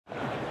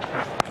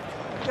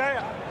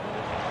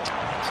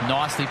It's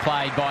nicely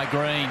played by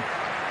Green.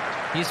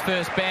 His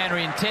first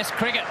boundary in Test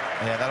cricket.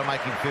 Yeah, that'll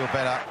make him feel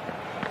better.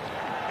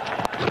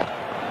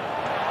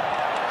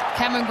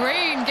 Cameron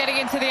Green getting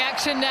into the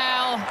action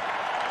now.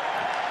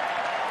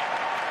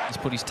 He's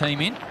put his team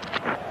in.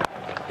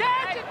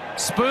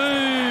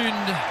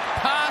 Spooned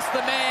past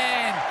the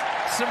man.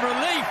 Some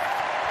relief,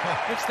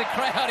 which the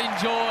crowd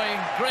enjoying.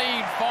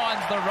 Green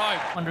finds the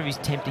rope. Wonder if he's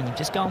tempting him.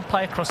 Just go and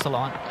play across the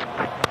line.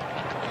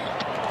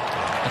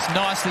 It's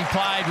nicely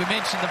played. We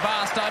mentioned the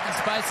vast open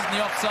spaces in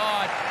the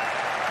offside.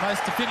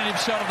 Most definitive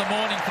shot of the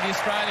morning for the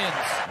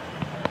Australians.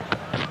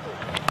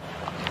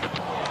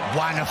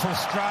 Wonderful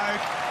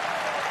stroke.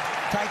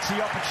 Takes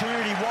the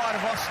opportunity wide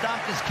of off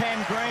stump as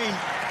Cam Green.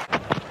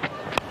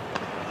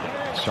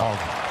 Shot.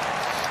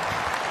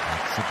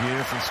 It's a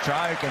beautiful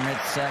stroke, and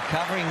it's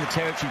covering the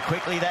territory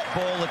quickly. That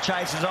ball, the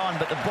chase is on,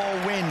 but the ball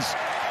wins.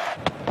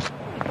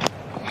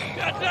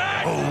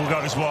 Oh,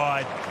 goes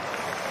wide.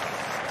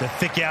 The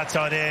thick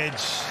outside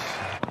edge.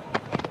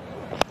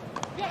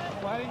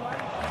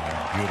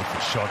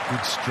 Beautiful shot.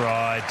 Good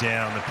stride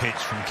down the pitch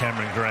from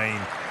Cameron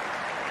Green.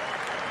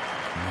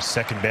 And the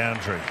second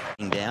boundary.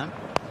 Down.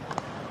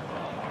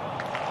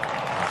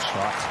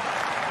 Shot.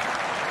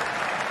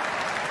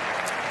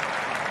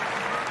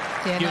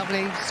 Yeah,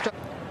 lovely stroke.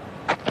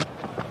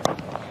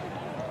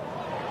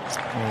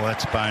 Oh,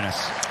 that's a bonus.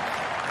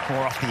 4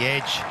 off the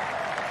edge.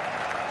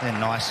 They're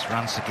nice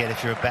runs to get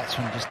if you're a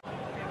batsman. Just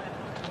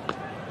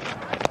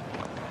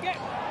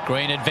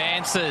Green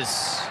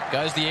advances,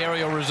 goes the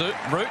aerial route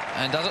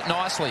and does it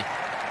nicely.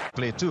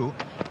 play too.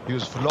 He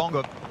was for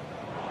longer.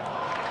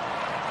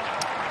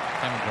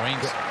 Cameron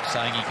Green's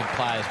saying he can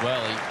play as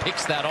well. He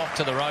picks that off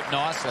to the rope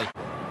nicely.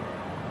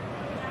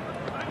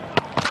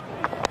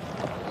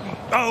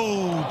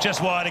 Oh,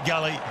 just wide of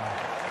gully.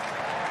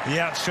 The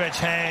outstretched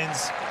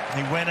hands.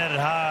 He went at it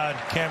hard,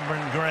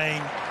 Cameron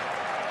Green.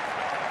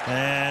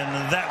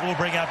 And that will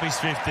bring up his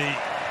 50.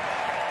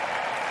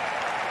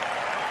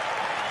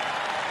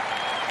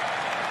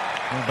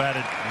 Well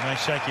batted. You may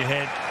shake your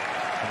head,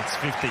 but it's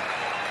 50.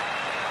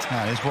 No,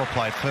 he's well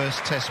played.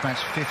 First Test match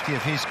 50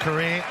 of his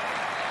career.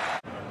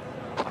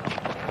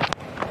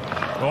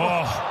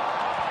 Oh,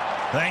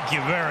 thank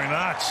you very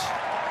much.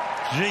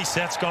 Jeez,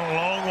 that's gone a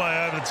long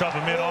way over the top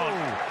of mid-on.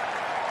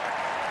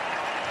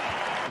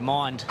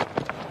 Mind.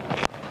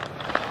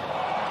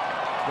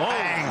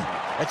 Bang!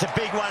 It's a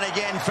big one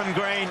again from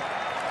Green.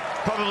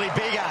 Probably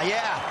bigger,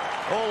 yeah.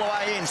 All the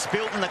way in,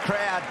 spilt in the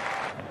crowd.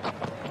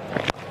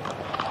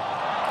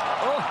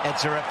 Oh,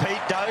 it's a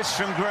repeat dose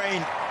from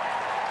Green.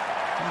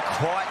 Didn't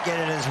quite get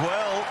it as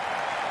well.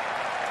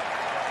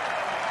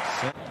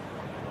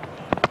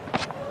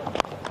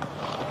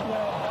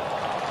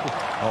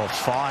 Oh,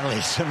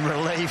 finally some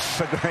relief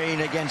for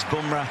Green against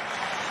Bumrah.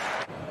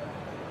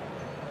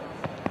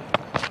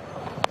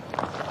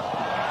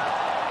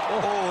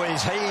 Oh,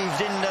 he's heaved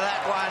into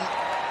that one.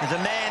 There's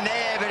a man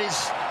there, but he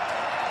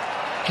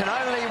can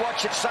only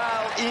watch it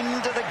sail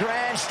into the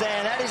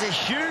grandstand. That is a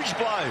huge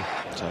blow.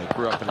 So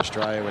grew up in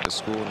Australia, went to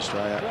school in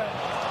Australia,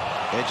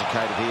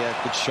 educated here.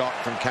 Good shot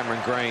from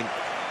Cameron Green.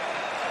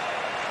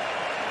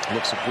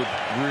 Looks a good,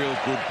 real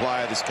good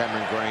player, this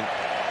Cameron Green.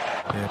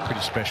 Yeah,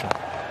 pretty special.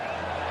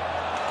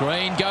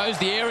 Green goes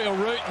the aerial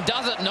route and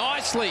does it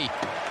nicely.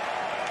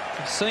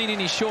 We've seen in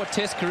his short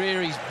Test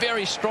career, he's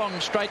very strong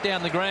straight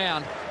down the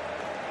ground.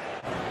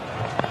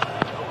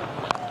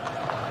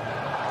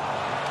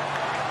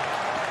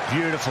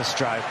 Beautiful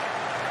stroke.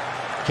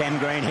 Cam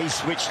Green, he's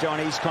switched on.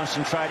 He's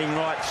concentrating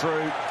right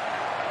through.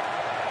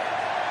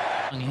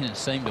 And it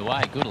seemed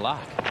away. Good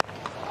luck.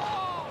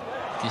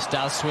 This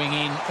does swing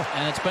in,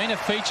 and it's been a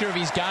feature of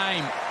his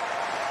game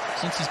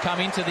since he's come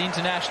into the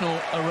international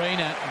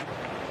arena.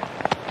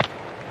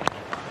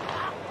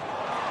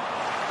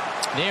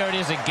 There it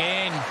is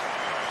again.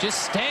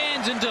 Just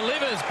stands and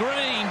delivers.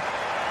 Green,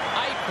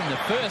 8 from the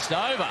first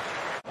over.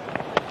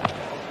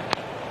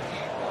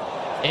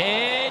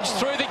 Edge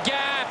through the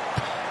gap.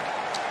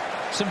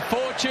 Some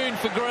fortune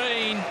for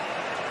Green.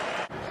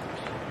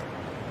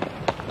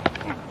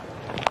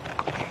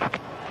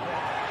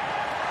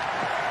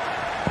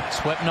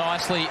 Swept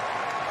nicely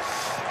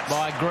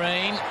by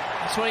Green.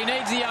 That's what he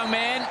needs, the young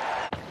man.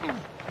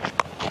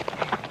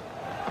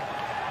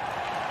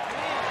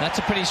 That's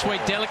a pretty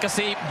sweet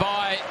delicacy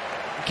by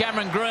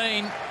Cameron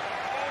Green.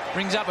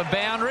 Brings up a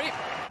boundary.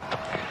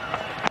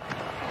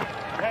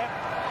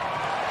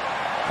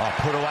 Oh,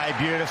 put away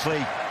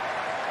beautifully.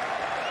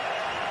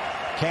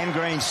 Cam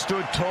Green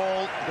stood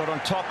tall, got on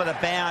top of the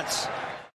bounce.